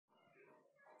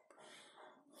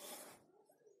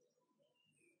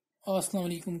Assalamu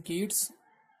alaikum kids.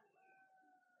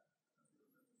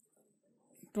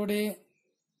 Today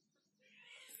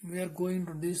we are going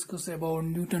to discuss about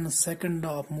Newton's second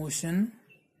law of motion.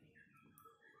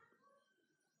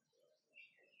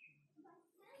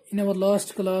 In our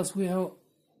last class we have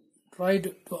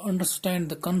tried to understand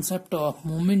the concept of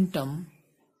momentum.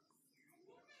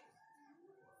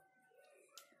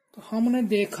 तो हमने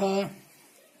देखा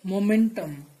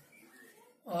momentum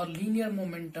or linear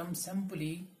momentum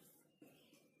simply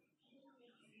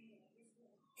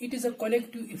it is a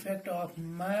collective effect of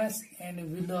mass and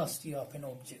velocity of an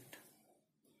object.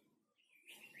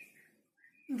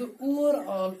 The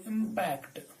overall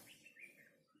impact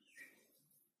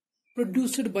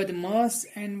produced by the mass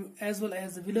and as well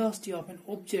as the velocity of an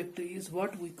object is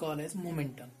what we call as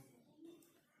momentum.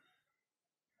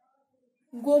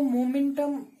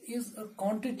 Momentum is a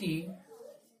quantity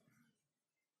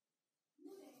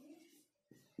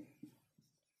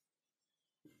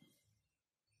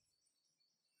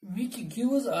which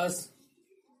gives us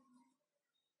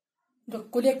the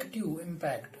collective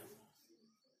impact.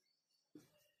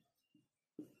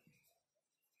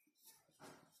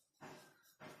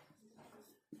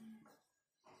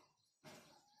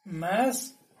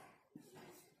 Mass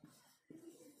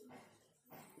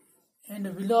and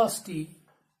velocity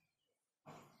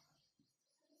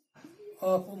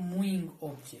of a moving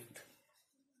object.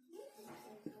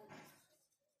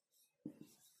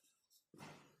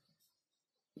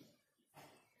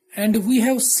 And we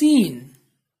have seen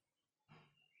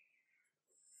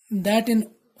that an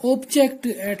object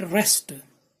at rest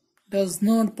does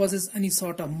not possess any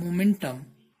sort of momentum.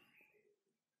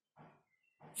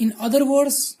 In other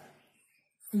words,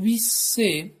 we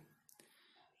say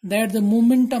that the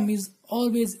momentum is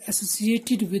always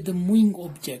associated with the moving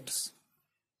objects.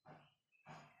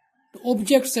 The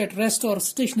objects at rest or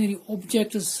stationary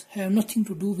objects have nothing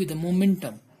to do with the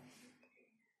momentum.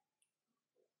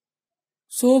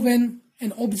 So when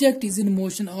an object is in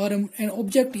motion or an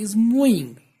object is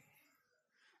moving,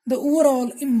 the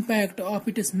overall impact of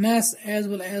its mass as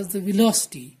well as the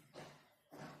velocity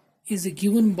is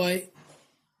given by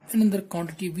another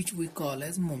quantity which we call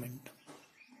as moment.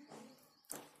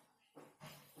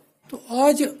 तो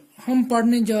आज हम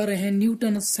पढ़ने जा रहे हैं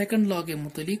Newton second law के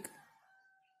मुतालिक.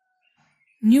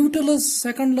 Newton's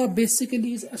second law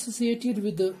basically is associated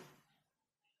with the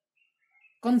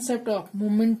concept of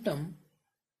momentum.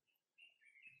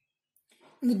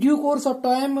 In the due course of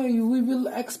time, we will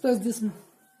express this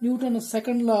Newton's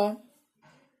second law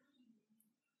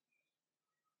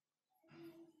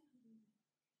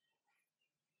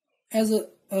as a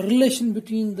relation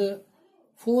between the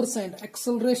force and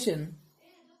acceleration,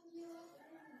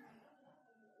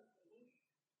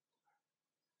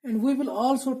 and we will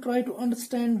also try to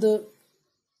understand the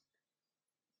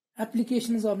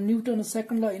applications of Newton's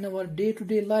second law in our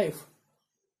day-to-day life.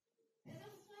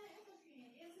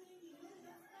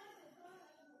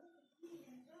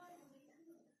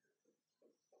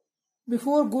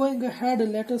 Before going ahead,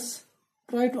 let us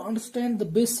try to understand the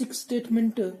basic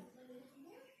statement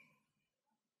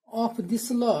of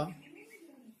this law.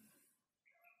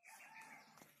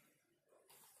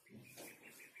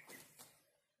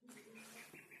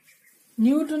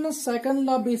 Newton's second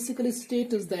law basically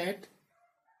states that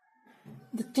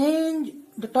the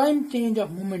time change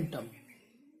of momentum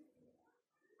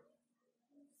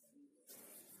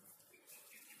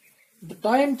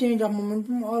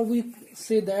or we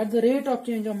say that the rate of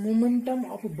change of momentum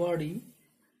of a body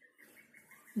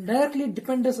directly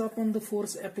depends upon the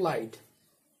force applied.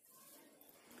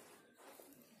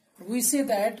 We say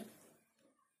that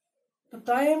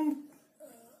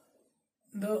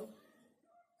the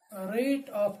rate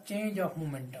of change of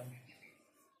momentum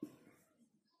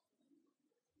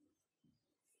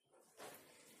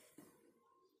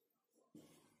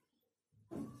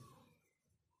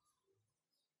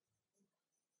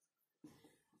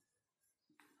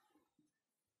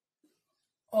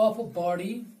of a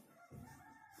body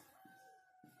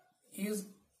is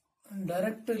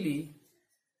directly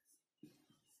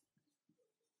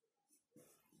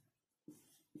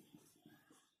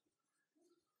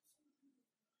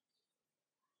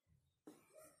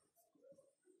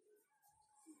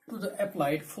to the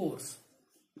applied force.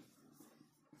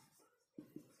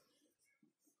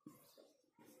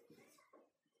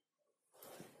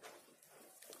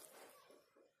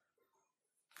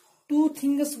 Two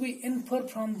things we infer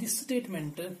from this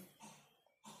statement.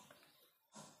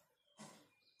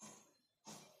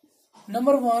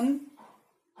 Number one,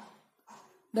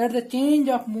 that the change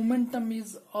of momentum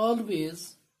is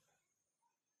always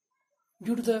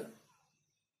due to the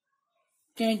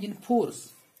change in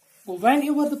force.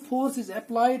 Whenever the force is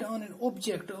applied on an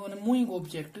object, on a moving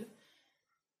object,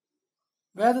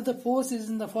 whether the force is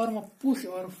in the form of push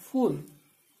or pull,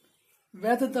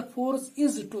 whether the force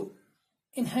is to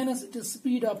enhance its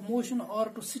speed of motion or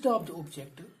to stop the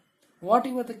object,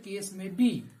 whatever the case may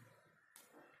be,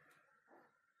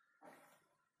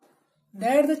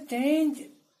 that the change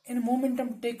in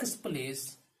momentum takes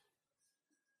place.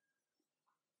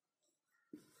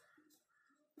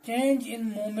 Change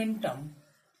in momentum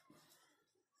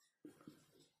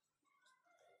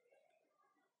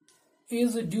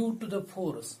is due to the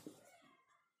force.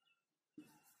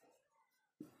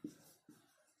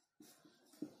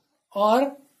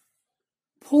 Or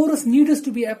force needs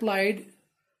to be applied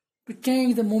to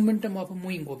change the momentum of a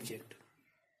moving object.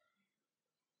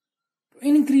 To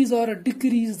increase or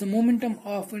decrease the momentum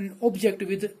of an object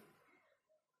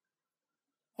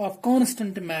of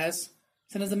constant mass,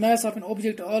 since the mass of an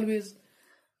object always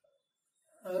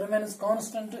remains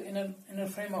constant in a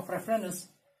frame of reference.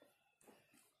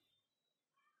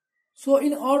 So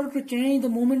in order to change the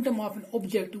momentum of an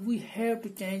object, we have to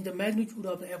change the magnitude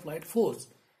of the applied force.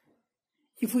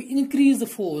 If we increase the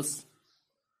force,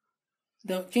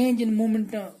 the change in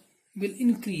momentum will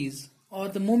increase, or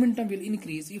the momentum will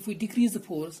increase. If we decrease the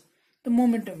force, the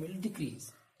momentum will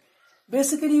decrease.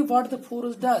 Basically what the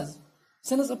force does,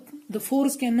 since the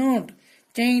force cannot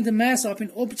change the mass of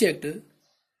an object,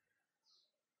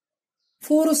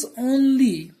 force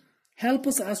only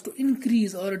helps us to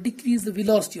increase or decrease the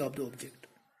velocity of the object.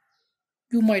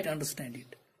 You might understand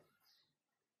it.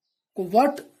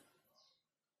 What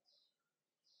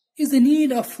is the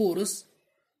need of force?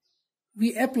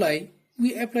 We apply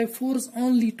force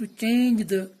only to change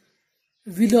the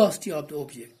velocity of the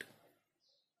object.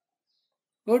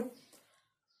 Good.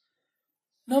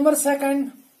 Number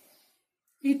second,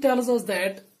 it tells us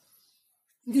that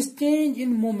this change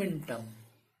in momentum,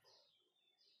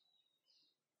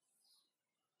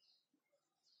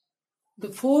 the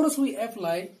force we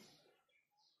apply,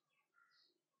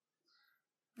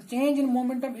 the change in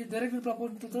momentum is directly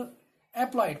proportional to the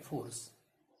applied force.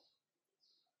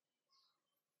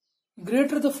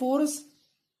 Greater the force,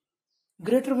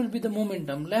 greater will be the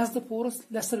momentum. Less the force,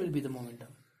 lesser will be the momentum.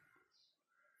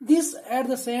 This at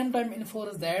the same time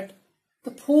infers that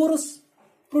the force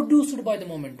produced by the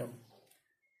momentum.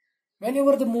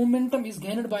 Whenever the momentum is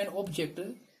gained by an object,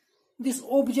 this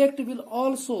object will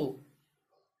also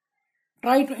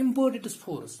try to impart its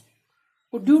force.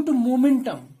 But due to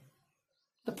momentum,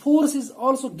 the force is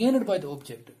also gained by the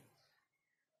object.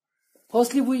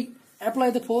 Firstly, we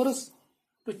apply the force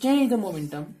to change the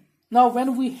momentum. Now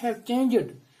when we have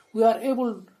changed, we are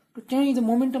able to change the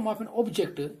momentum of an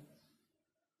object.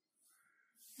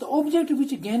 The object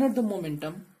which gained the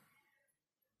momentum,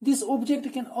 this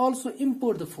object can also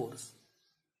impart the force.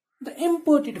 The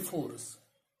imparted force,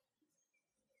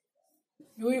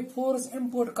 जो ये force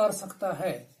import कर सकता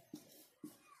है,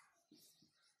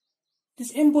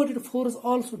 this imported force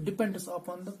also depends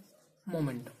upon the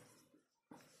momentum.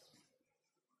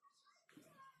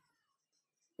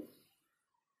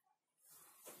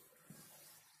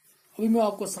 अभी मैं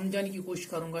आपको समझाने की कोशिश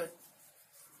करूंगा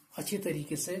अच्छे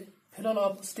तरीके से. फिलहाल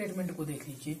आप स्टेटमेंट को देख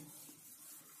लीजिए,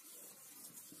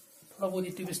 थोड़ा बहुत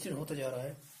ट्विस्टेड होता जा रहा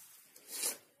है.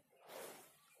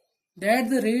 That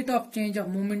the rate of change of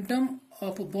momentum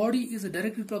of a body is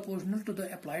directly proportional to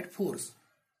the applied force.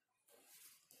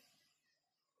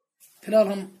 फिलहाल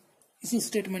हम इसी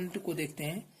स्टेटमेंट को देखते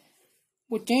हैं.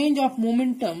 वो change of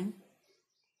momentum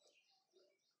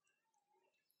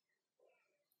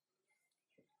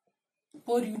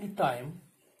per unit time,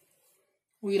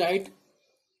 we write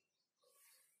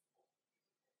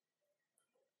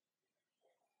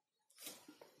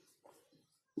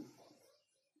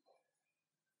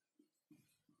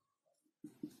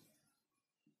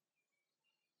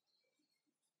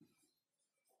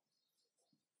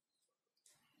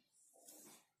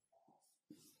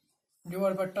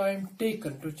divided by time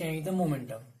taken to change the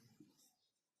momentum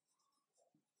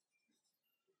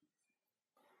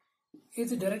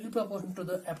is directly proportional to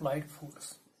the applied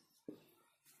force.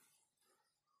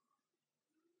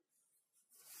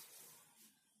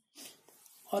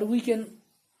 Or we can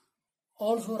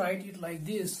also write it like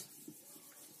this.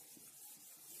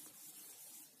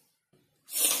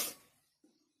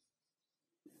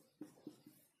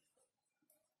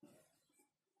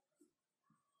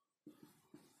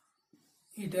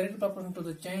 Is directly proportional to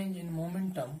the change in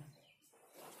momentum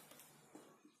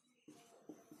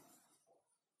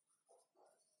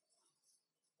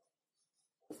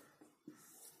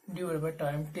divided by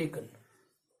time taken.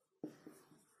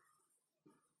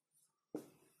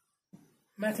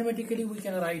 Mathematically we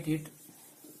can write it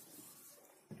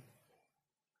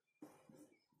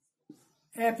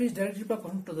F is directly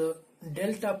proportional to the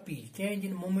delta P. Change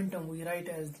in momentum we write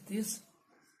as this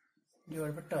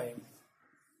divided by time.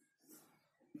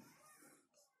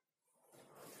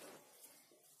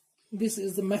 This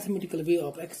is the mathematical way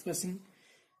of expressing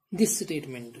this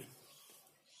statement.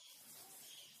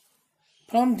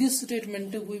 From this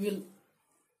statement we will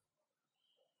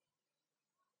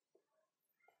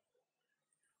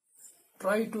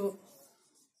try to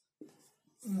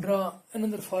draw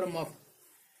another form of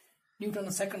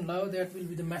Newton's second law, that will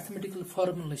be the mathematical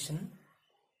formulation.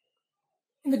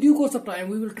 In the due course of time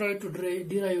we will try to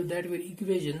derive that very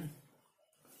equation.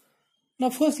 Now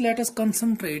first let us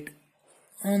concentrate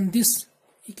on this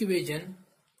equation,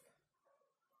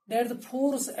 that the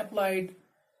force applied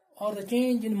or the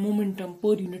change in momentum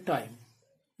per unit time.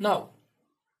 Now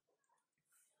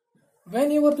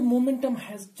whenever the momentum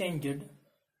has changed,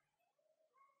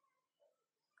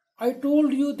 I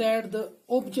told you that the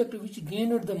object which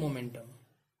gained the momentum,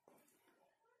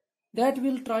 that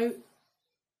will try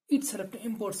itself to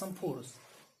impart some force.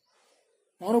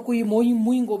 मानो कोई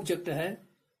moving object है,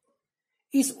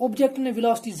 इस object ने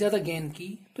velocity ज्यादा gain की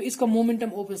तो इसका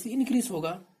momentum obviously increase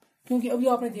होगा, क्योंकि अभी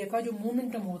आपने देखा जो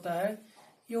मोमेंटम होता है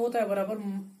ये होता है बराबर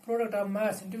product of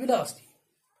mass into velocity.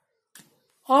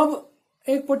 अब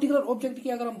एक पर्टिकुलर ऑब्जेक्ट की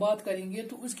अगर हम बात करेंगे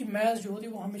तो उसकी मास जो होती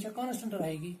है वो हमेशा कांस्टेंट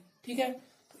रहेगी, ठीक है।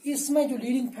 तो इसमें जो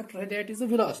लीडिंग फैक्टर है दैट इज द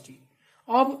वेलोसिटी।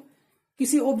 अब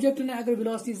किसी ऑब्जेक्ट ने अगर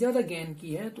वेलोसिटी ज्यादा गेन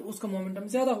की है तो उसका मोमेंटम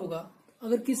ज्यादा होगा,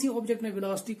 अगर किसी ऑब्जेक्ट ने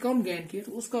वेलोसिटी कम गेन की है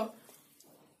तो उसका,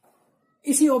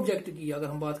 इसी ऑब्जेक्ट की अगर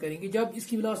हम बात करेंगे जब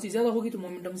इसकी वेलोसिटी ज्यादा होगी तो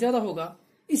मोमेंटम ज्यादा होगा,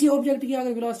 इसी ऑब्जेक्ट की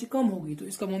अगर वेलोसिटी कम होगी तो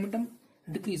इसका मोमेंटम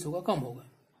डिक्रीज होगा, कम होगा।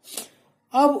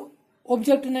 अब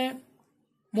ऑब्जेक्ट ने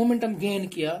मोमेंटम गेन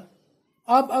किया,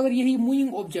 अब अगर यही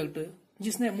मूविंग ऑब्जेक्ट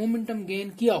जिसने मोमेंटम गेन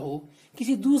किया हो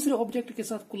किसी दूसरे ऑब्जेक्ट के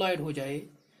साथ कोलाइड हो जाए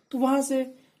तो वहां से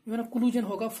जो है ना कोलिजन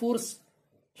होगा, फोर्स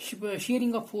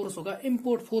शेयरिंग ऑफ फोर्स होगा,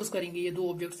 इंपोर्ट फोर्स करेंगे ये दो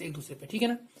ऑब्जेक्ट्स एक दूसरे पे, ठीक है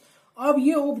ना। अब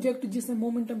ये ऑब्जेक्ट जिसने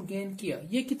मोमेंटम गेन किया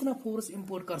ये कितना फोर्स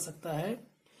इंपोर्ट कर सकता है,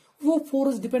 वो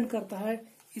फोर्स डिपेंड करता है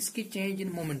इसकी चेंज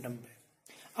इन मोमेंटम पे।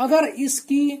 अगर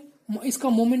इसका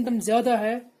मोमेंटम ज्यादा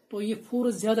है तो ये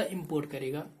फोर्स ज्यादा इंपोर्ट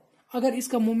करेगा, अगर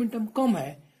इसका मोमेंटम कम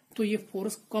है तो ये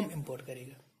फोर्स कम इंपोर्ट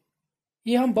करेगा।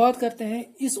 ये हम बात करते हैं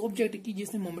इस ऑब्जेक्ट की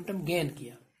जिसने मोमेंटम गेन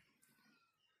किया।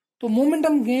 तो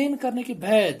मोमेंटम गेन करने के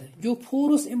बाद जो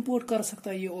फोर्स इंपोर्ट कर सकता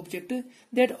है ये object,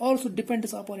 that also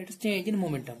depends upon its change in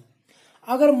momentum.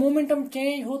 अगर मोमेंटम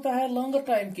चेंज होता है लॉन्गर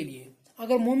टाइम के लिए,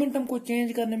 अगर मोमेंटम को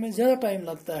चेंज करने में ज्यादा टाइम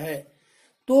लगता है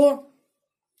तो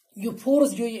जो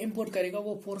फोर्स जो ये इंपोर्ट करेगा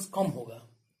वो फोर्स कम होगा,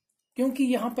 क्योंकि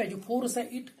यहाँ पे जो फोर्स है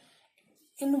it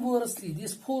inversely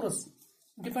this force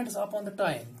depends upon the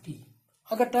time T.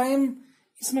 अगर टाइम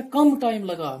इसमें कम टाइम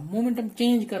लगा मोमेंटम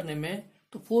चेंज करने में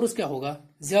तो फोर्स क्या होगा,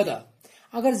 ज्यादा।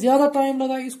 अगर ज्यादा टाइम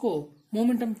लगा इसको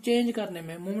मोमेंटम चेंज करने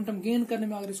में, मोमेंटम गेन करने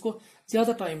में अगर इसको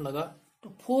ज्यादा टाइम लगा तो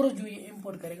फोर्स जो ये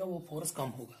इंपोर्ट करेगा वो फोर्स कम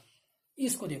होगा।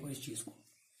 इसको देखो, इस चीज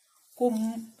को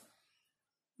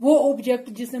वो ऑब्जेक्ट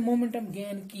जिसने मोमेंटम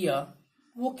गेन किया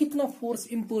वो कितना फोर्स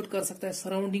इंपोर्ट कर सकता है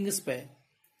सराउंडिंग्स पे,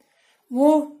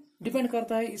 वो डिपेंड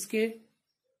करता है इसके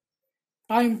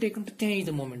time taken to change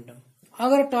the momentum.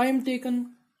 अगर टाइम टेकन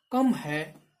कम है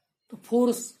तो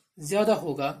फोर्स ज्यादा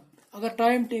होगा, अगर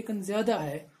टाइम टेकन ज्यादा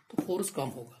है तो फोर्स कम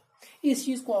होगा। इस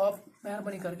चीज को आप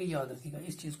मेहरबानी करके याद रखिएगा,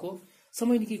 इस चीज को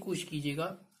समझने की कोशिश कीजिएगा।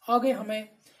 आगे हमें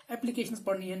एप्लीकेशंस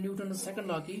पढ़नी है न्यूटन सेकंड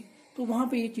लॉ की, तो वहां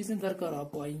पे ये चीजें दरकार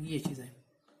आपको आएंगी ये चीजें,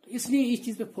 तो इसलिए इस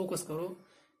चीज पे फोकस करो।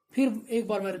 फिर एक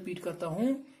बार मैं रिपीट करता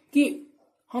हूं कि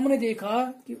हमने देखा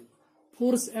कि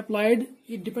force applied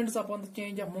it depends upon the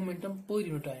change of momentum per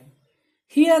unit time.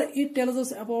 Here it tells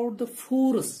us about the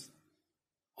force,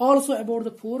 also about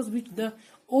the force which the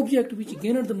object which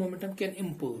gained the momentum can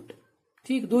import।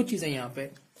 ठीक, दो चीजें यहाँ पे,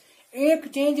 एक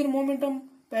change in momentum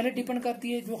पहले depend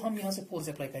करती है जो हम यहाँ से फोर्स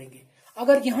अप्लाई करेंगे।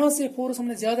 अगर यहाँ से फोर्स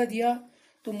हमने ज्यादा दिया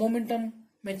तो मोमेंटम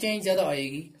में चेंज ज्यादा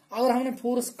आएगी, अगर हमने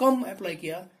फोर्स कम अप्लाई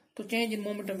किया तो change in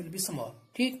momentum will be small.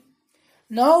 ठीक,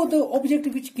 now the object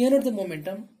which गेनड the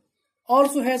momentum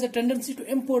also has a tendency to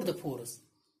import the force.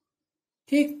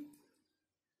 ठीक,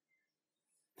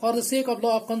 for the sake of law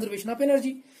of conservation of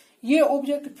energy, ये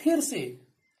object फिर से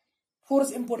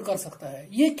force import कर सकता है।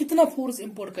 ये कितना फोर्स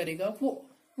इंपोर्ट करेगा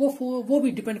वो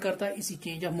भी डिपेंड करता है इसी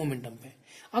चेंज ऑफ मोमेंटम पे।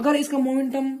 अगर इसका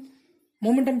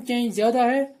मोमेंटम चेंज ज्यादा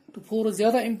है तो फोर्स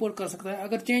ज्यादा इंपोर्ट कर सकता है,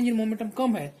 अगर चेंज इन मोमेंटम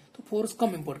कम है तो फोर्स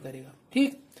कम इंपोर्ट करेगा।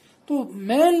 ठीक, तो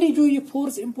मेनली जो ये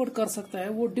फोर्स इंपोर्ट कर सकता है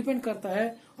वो डिपेंड करता है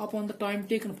upon the time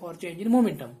taken for change in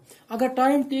momentum. अगर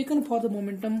time taken for the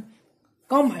momentum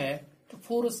कम है तो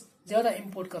फोर्स ज्यादा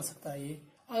इंपोर्ट कर सकता है ये,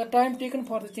 अगर time taken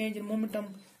for the change in momentum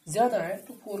ज्यादा है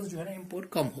तो फोर्स जो है ना इंपोर्ट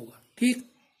कम होगा। ठीक,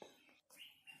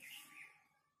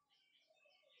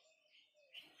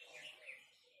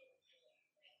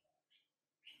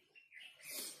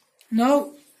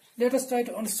 Now let us try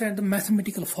to understand the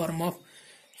mathematical form of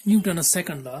Newton's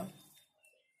second law.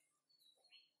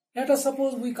 Let us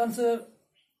suppose we consider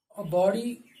a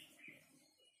body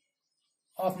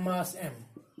of mass m.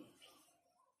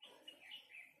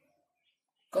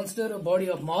 Consider a body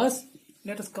of mass.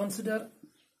 Let us consider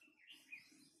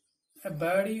a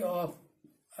body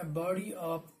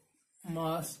of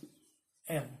mass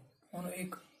m. मानो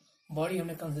एक body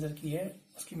हमने consider की है,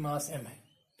 उसकी मास m है.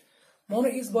 मानो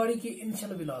इस body की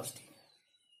इनिशियल वेलोसिटी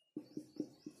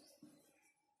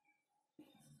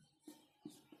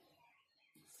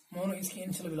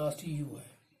u है,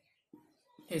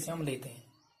 जैसे हम लेते हैं.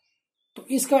 तो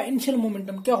इसका इनिशियल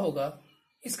मोमेंटम क्या होगा?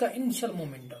 इसका इनिशियल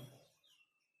मोमेंटम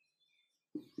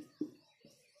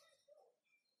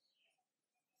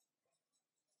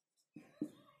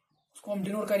उसको हम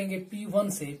डिनोट करेंगे P1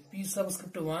 से. P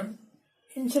subscript 1.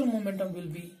 Initial momentum will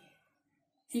be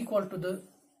equal to the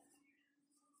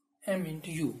m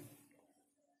into u.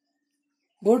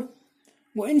 Good.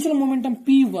 वो initial momentum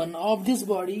P1 of this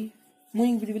body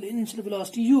moving with initial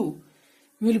velocity u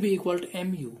will be equal to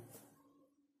mu.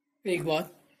 एक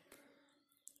बात.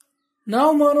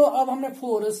 Now मानो अब हमने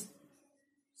force,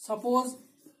 suppose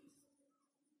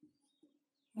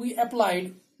we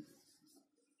applied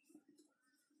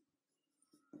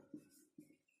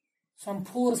some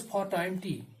force for time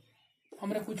t.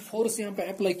 हमने कुछ force यहां पे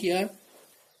अप्लाई किया है.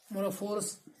 मानो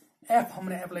फोर्स F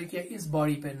हमने अप्लाई किया इस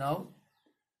बॉडी पे now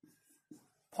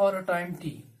for a time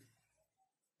t.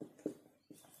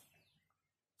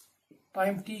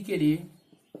 Time t के लिए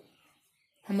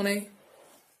हमने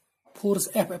फोर्स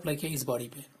F अप्लाई किया इस बॉडी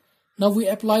पे. Now we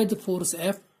apply the force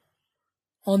F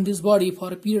on this body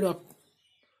for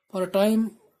a time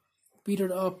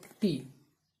period of t.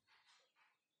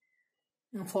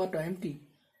 For time t.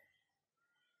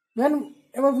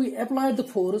 Whenever we apply the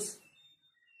force,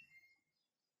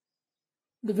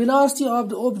 the velocity of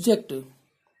the object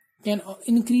can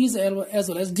increase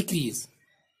as well as decrease.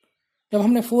 जब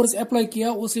हमने force apply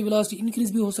किया उससे velocity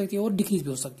increase भी हो सकती है और decrease भी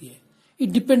हो सकती है. It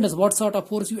depends what sort of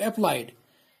force you applied,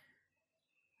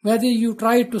 whether you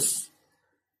try to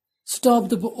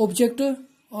stop the object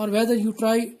or whether you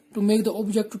try to make the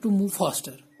object to move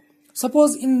faster.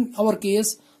 Suppose in our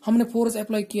case हमने force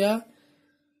apply किया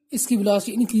इसकी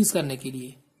velocity increase करने के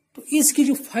लिए, तो इसकी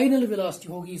जो final velocity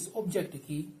होगी इस ऑब्जेक्ट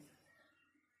की,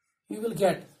 you will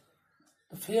get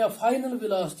the final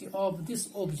velocity of this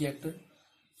object.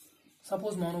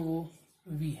 Suppose मानो वो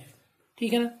v है,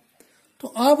 ठीक है ना. तो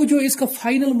अब जो इसका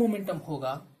फाइनल मोमेंटम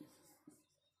होगा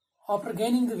आफ्टर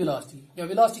गेनिंग द वेलोसिटी, या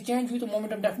वेलोसिटी चेंज हुई तो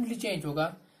मोमेंटम डेफिनेटली चेंज होगा.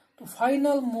 तो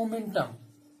फाइनल मोमेंटम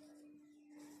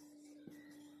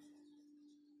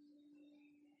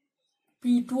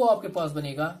P2 आपके पास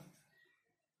बनेगा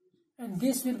and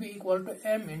this will be equal to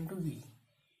m into v.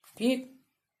 ठीक.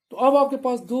 तो अब आपके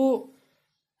पास दो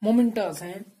मोमेंटम्स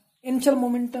हैं, इनिशियल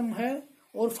मोमेंटम है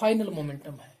और फाइनल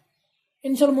मोमेंटम है.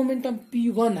 इनिशियल मोमेंटम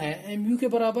P1 है mu के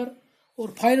बराबर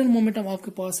और फाइनल मोमेंटम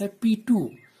आपके पास है P2,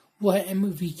 वो है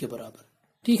mv के बराबर.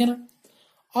 ठीक है ना.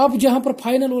 अब जहां पर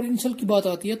फाइनल और इनिशियल की बात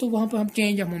आती है तो वहां पर हम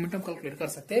चेंज ऑफ मोमेंटम कैलकुलेट कर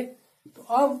सकते हैं. तो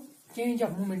अब चेंज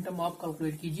ऑफ मोमेंटम आप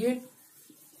कैलकुलेट कीजिए.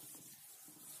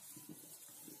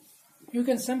 You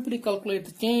can simply calculate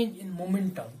the change in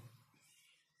momentum.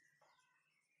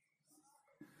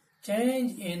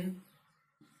 Change in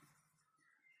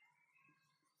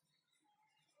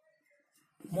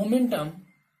momentum,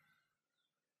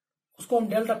 उसको हम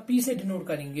डेल्टा P से डिनोट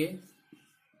करेंगे.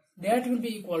 That will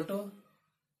be equal to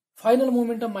final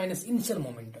momentum minus initial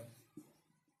momentum.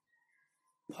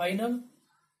 Final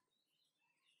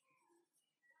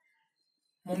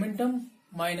momentum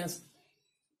minus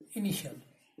initial.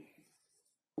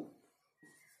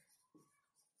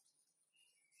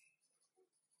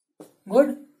 Good.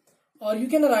 Or you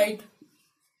can write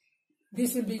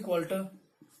this will be equal to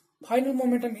final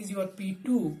momentum is your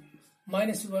P2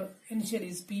 minus your initial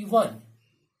is P1.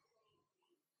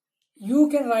 You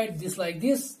can write this like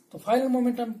this. The final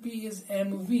momentum P is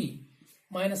mv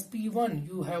minus P1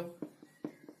 you have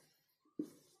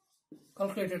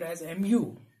calculated as mu.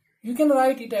 You can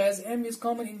write it as m is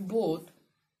common in both.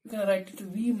 You can write it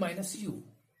v minus u.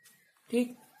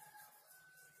 ठीक.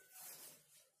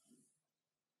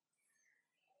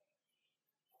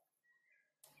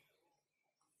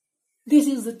 This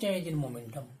is the change in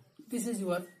momentum. This is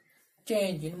your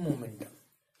change in momentum.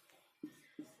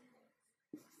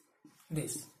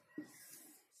 This.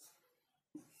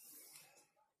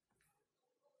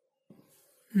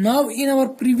 Now in our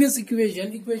previous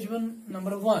equation, equation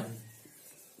number 1,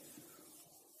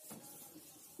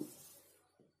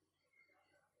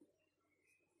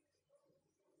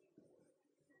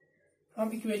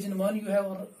 From equation 1 you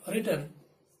have written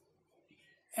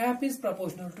F is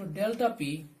proportional to delta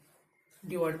P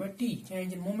divided by T,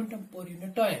 change in momentum per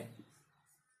unit time.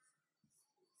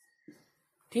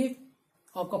 ठीक,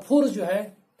 आपका force जो है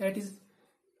that is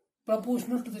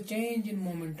proportional to the change in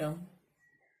momentum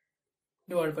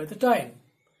divided by the time.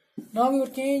 Now your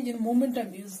change in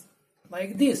momentum is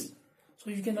like this,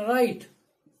 so you can write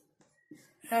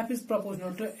F is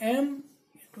proportional to m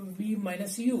into v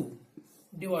minus u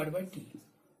divided by t.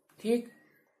 ठीक,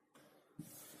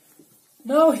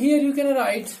 now here you can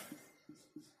write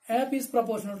F is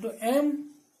proportional to m,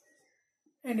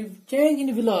 and if change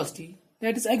in velocity,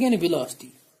 that is again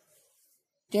velocity.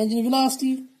 Change in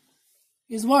velocity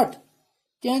is what?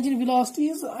 Change in velocity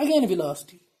is again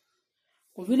velocity.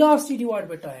 Velocity divided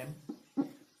by time,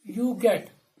 you get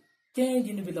change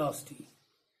in velocity.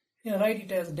 You can write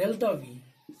it as delta v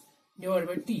divided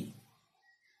by t.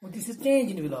 This is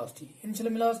change in velocity. Initial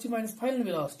velocity minus final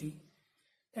velocity,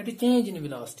 that is change in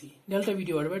velocity, delta v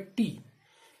divided by t.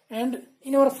 And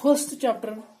in our first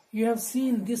chapter, you have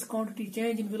seen this quantity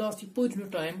change in velocity per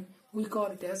unit time. We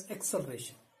call it as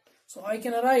acceleration. So I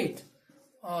can write,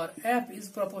 or F is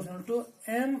proportional to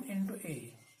m into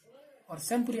a, or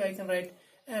simply I can write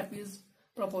F is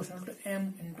proportional to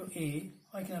m into a.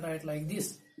 I can write like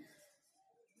this,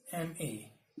 ma.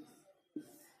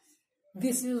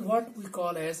 This is what we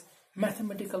call as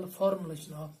mathematical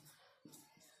formulation of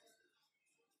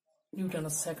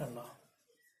Newton's second law.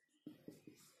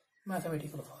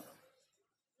 Mathematical form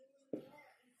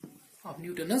of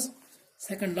Newton's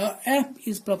second law. F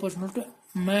is proportional to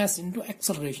mass into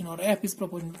acceleration, or F is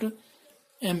proportional to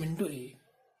m into a.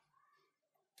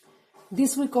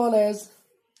 This we call as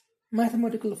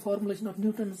mathematical formulation of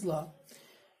Newton's law,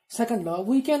 second law.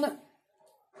 We can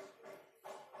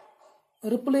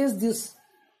replace this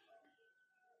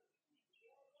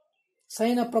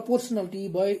sign of proportionality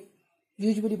by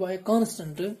usually by a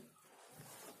constant,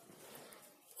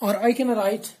 or I can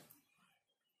write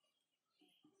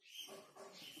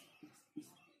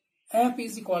F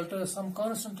is equal to some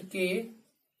constant k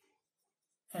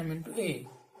m into a,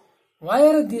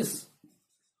 where this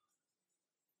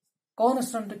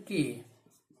constant k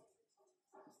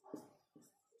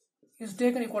is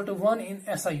taken equal to 1 in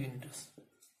SI units.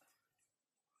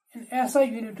 In SI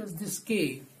units, this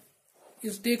k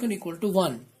is taken equal to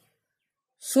 1.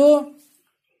 So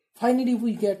finally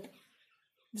we get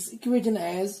this equation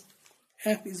as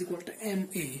F is equal to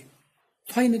ma.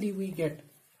 Finally we get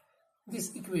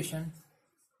this equation,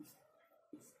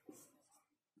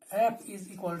 F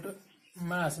is equal to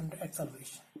mass into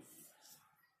acceleration.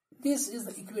 This is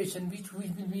the equation which we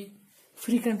will be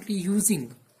frequently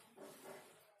using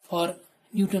for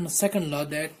Newton's second law,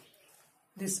 that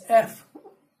this F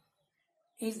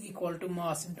is equal to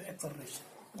mass into acceleration.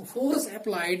 The force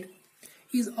applied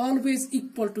is always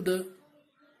equal to the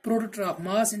product of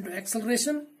mass into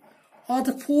acceleration, or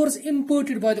the force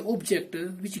imparted by the object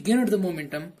which gained the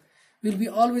momentum will be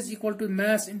always equal to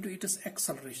mass into its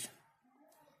acceleration.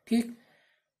 Okay?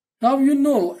 Now you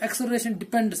know acceleration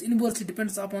inversely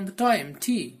depends upon the time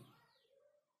t.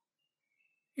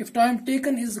 If time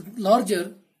taken is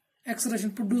larger,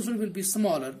 acceleration produced will be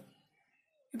smaller.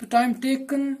 If the time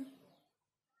taken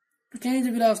to change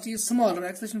the velocity is smaller,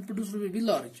 acceleration produced will be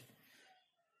large.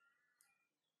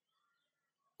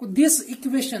 This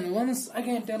equation once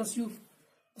again tells you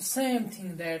the same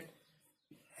thing, that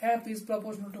F is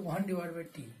proportional to 1 divided by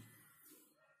t.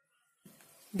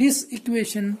 This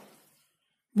equation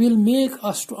will make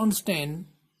us to understand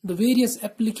the various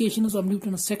applications of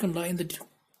Newton's second law in the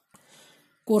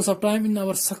course of time in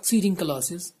our succeeding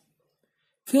classes.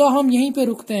 फिर हम यहीं पे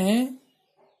रुकते हैं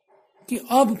कि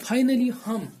अब finally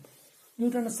हम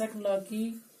Newton second law की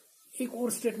एक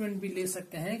और स्टेटमेंट भी ले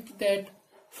सकते हैं, that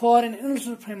for an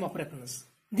inertial frame of reference,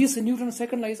 this Newton's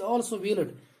second law is also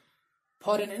valid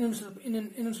for an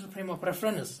inertial frame of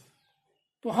reference.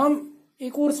 तो हम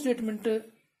एक और स्टेटमेंट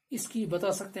इसकी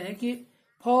बता सकते हैं कि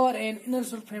for an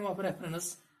inertial frame of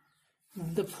reference,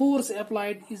 the force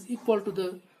applied is equal to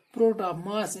the product of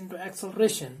mass into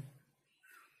acceleration,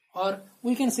 or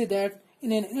we can say that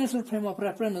in an inertial frame of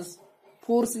reference,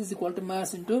 force is equal to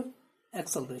mass into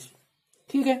acceleration.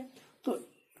 ठीक है, तो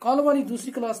कल वाली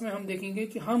दूसरी class में हम देखेंगे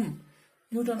कि हम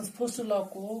न्यूटन फर्स्ट लॉ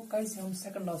को कैसे हम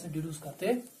सेकंड लॉ से डिड्यूस करते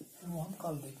हैं, वो हम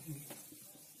कल देखेंगे.